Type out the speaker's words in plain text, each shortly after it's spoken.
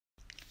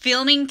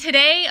Filming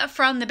today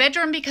from the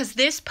bedroom because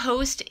this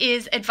post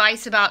is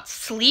advice about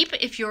sleep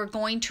if you're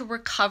going to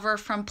recover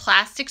from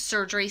plastic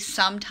surgery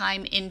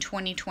sometime in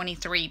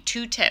 2023.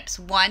 2 tips.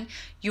 1,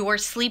 your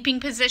sleeping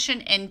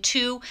position, and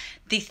 2,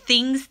 the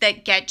things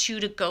that get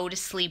you to go to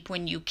sleep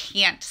when you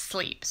can't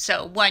sleep.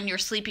 So 1, your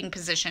sleeping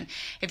position.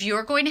 If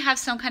you're going to have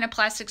some kind of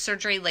plastic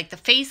surgery like the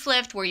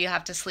facelift where you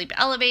have to sleep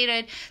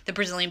elevated, the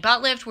Brazilian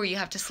butt lift where you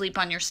have to sleep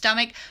on your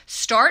stomach,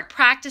 start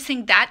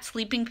practicing that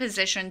sleeping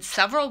position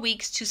several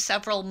weeks to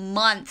several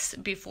months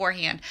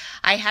beforehand.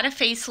 I had a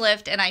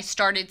facelift and I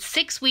started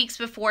 6 weeks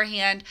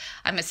beforehand.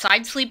 I'm a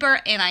side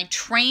sleeper and I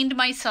trained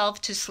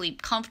myself to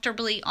sleep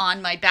comfortably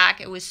on my back.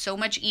 It was so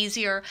much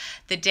easier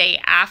the day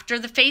after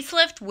the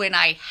facelift when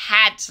I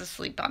had to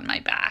sleep on my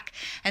back.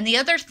 And the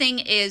other thing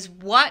is,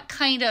 what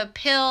kind of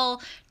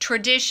pill,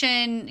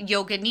 tradition,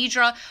 yoga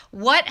nidra,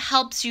 what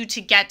helps you to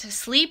get to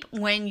sleep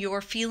when you're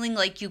feeling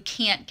like you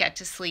can't get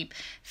to sleep?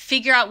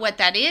 Figure out what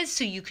that is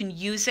so you can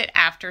use it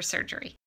after surgery.